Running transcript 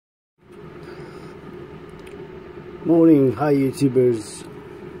Morning, hi YouTubers.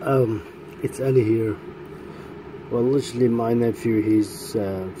 It's Ali here. Well, literally, my nephew, he's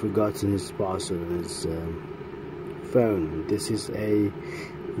forgotten his password on his phone. This is a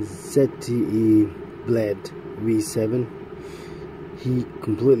ZTE Blade V7. He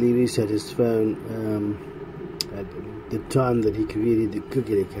completely reset his phone at the time that he created the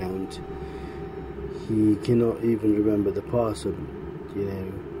Google account. He cannot even remember the password,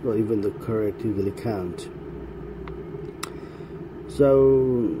 or even the correct Google account.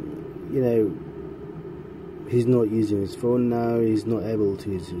 So, he's not using his phone now. He's not able to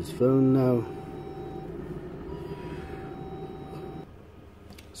use his phone now.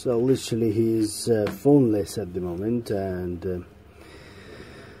 So literally he's phoneless at the moment, and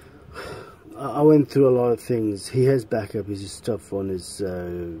I went through a lot of things. He has backup his stuff on his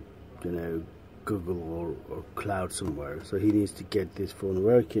Google or cloud somewhere, so he needs to get this phone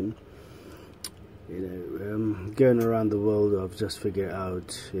working. Going around the world, I've just figured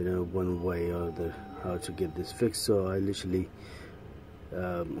out one way or the how to get this fixed. So I literally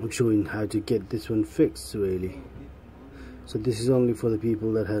I'm showing how to get this one fixed, really. So this is only for the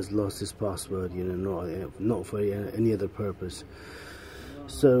people that has lost his password, not for any other purpose.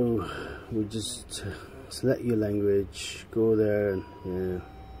 So we just select your language, go there and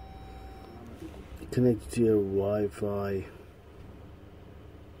connect to your Wi-Fi,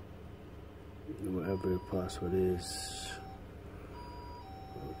 wherever your password is.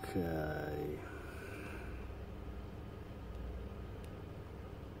 Okay.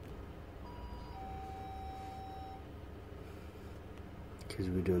 Because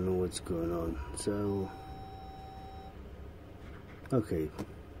we don't know what's going on. So, okay.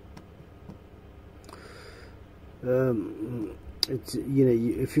 It's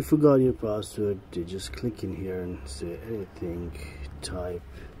if you forgot your password, you just click in here and say anything, type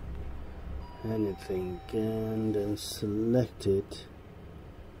anything, and then select it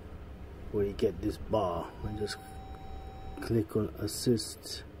where you get this bar and just click on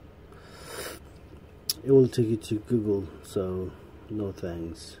assist. It will take you to Google, so no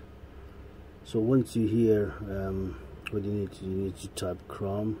thanks. So once you're here, what you need to type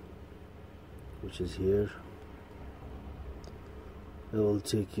Chrome, which is here. It will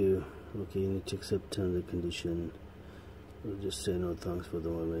take you, okay, you need to accept terms and condition. We'll just say no thanks for the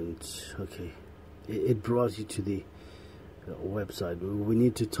moment. Okay, it brought you to the website. We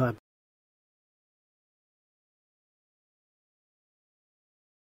need to type